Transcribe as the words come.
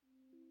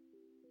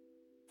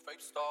Fake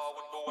star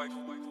with the wife.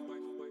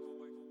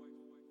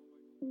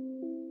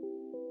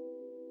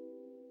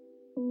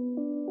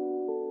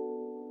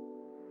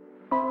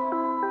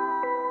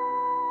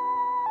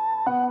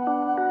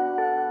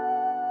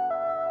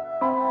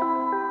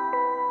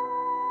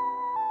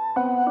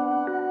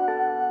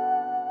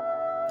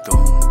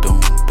 Doom,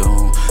 doom,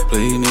 doom.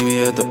 Please meet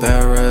me at the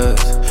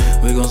Paris.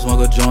 We gon'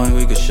 smoke a joint,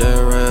 we can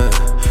share it.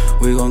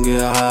 We gon'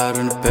 get high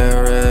in the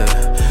Paris.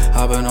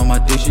 Hoppin' on my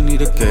dish, you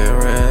need a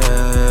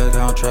carrot.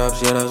 Count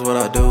traps, yeah, that's what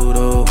I do.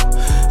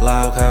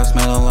 Loud cow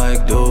smelling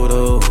like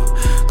doo-doo.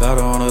 Got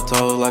her on her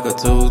toes like a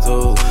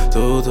tutu.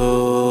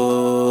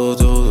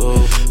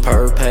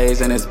 Per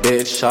page in this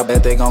bitch, I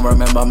bet they gon'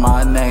 remember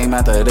my name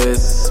after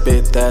this.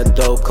 Spit that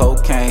dope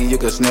cocaine, you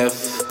can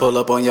sniff. Pull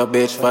up on your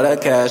bitch for the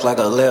cash like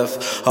a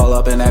lift. All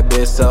up in that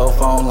bitch cell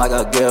phone like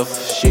a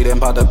gift. She done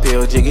pop the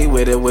pill, jiggy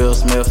with it, Will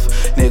Smith.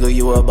 Nigga,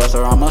 you a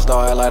buster, I'm a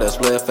star, like a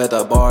spliff. At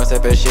the bar,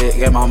 sippin' shit,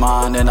 get my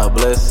mind in a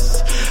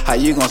bliss. How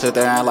you gon' sit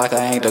there and like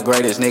I ain't the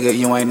greatest? Nigga,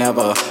 you ain't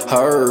never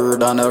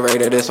heard.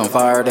 Underrated, it's on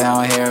fire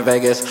down here in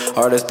Vegas.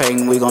 Artist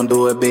Payton, we gon'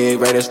 do it big,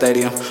 Raiders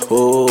Stadium.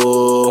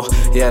 Ooh,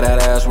 yeah,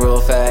 that ass real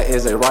fat,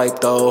 is it right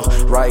though?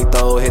 Right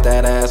though, hit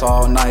that ass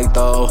all night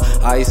though.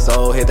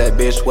 ISO, hit that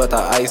bitch with the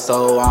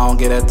ISO. I don't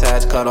get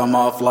attached, cut them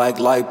off like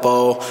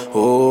lipo.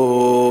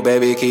 Ooh,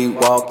 baby, keep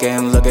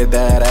walking. Look at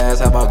that ass,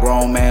 have a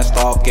grown man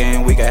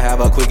stalking. We can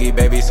have a quickie,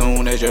 baby,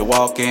 soon as you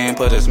walk in.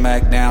 Put a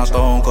smack down,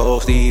 Stone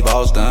Cold Steve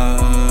Austin.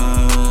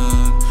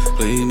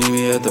 Please meet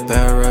me at the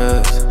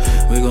Paris.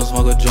 We gon'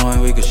 smoke a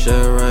joint, we can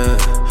share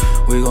it.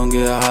 We gon'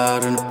 get high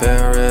in the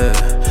Paris.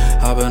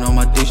 Hoppin' on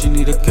my dish, you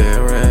need a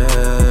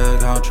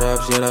carrot. Count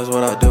traps, yeah, that's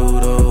what I do.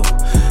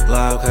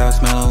 Loud cow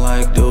smelling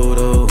like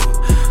doo-doo.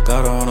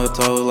 Got her on her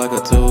toes like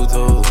a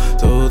tutu.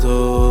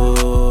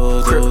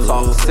 Crip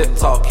talk, sip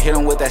talk, hit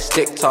him with that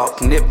stick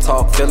talk, nip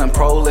talk, feeling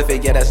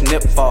prolific, yeah, that's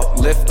nip fault.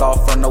 Lift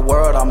off from the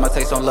world, I'ma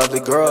take some lovely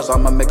girls,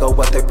 I'ma make her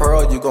what they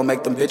pearl, you gon'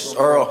 make them bitches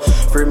earl.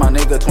 Free my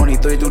nigga,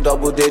 23, do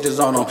double digits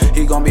on him.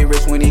 He gon' be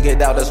rich when he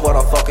get out, that's what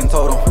I fucking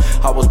told him.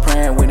 I was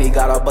praying when he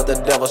got out, but the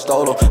devil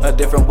stole him. A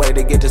different way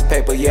to get this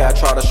paper, yeah, I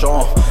try to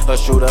show him. A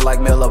shooter like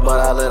Miller, but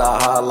I live a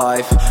high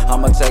life.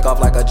 I'ma take off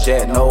like a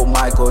jet, no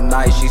Michael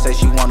Knight. She say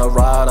she wanna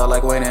ride her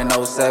like Wayne in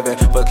 07.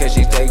 But can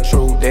she stay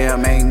true?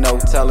 Damn, ain't no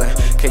telling.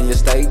 Can you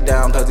stay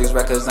down? Cause these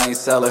records ain't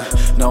selling.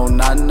 No,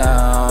 not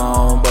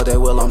now. But they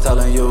will, I'm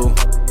telling you.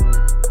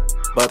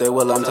 But they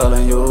will, I'm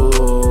telling you.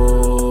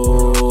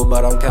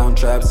 But I'm counting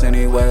traps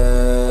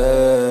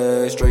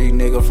anyway. Street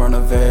nigga from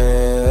the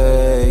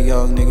Bay.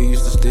 Young nigga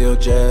used to steal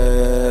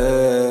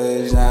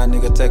J's. Now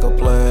nigga take a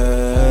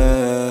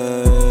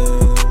play.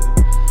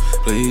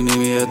 Please meet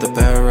me at the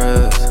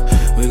Paris.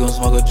 We gon'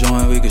 smoke a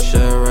joint, we can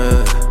share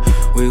it.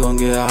 We gon'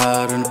 get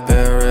high in the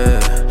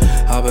Paris.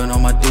 Hoppin'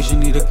 on my dish, you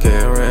need a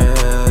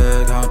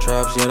carrot. Count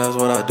traps, yeah, that's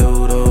what I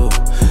do.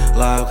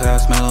 Loud cow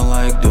smelling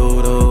like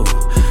doo-doo.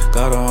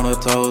 Got her on her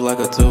toes like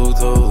a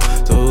tutu.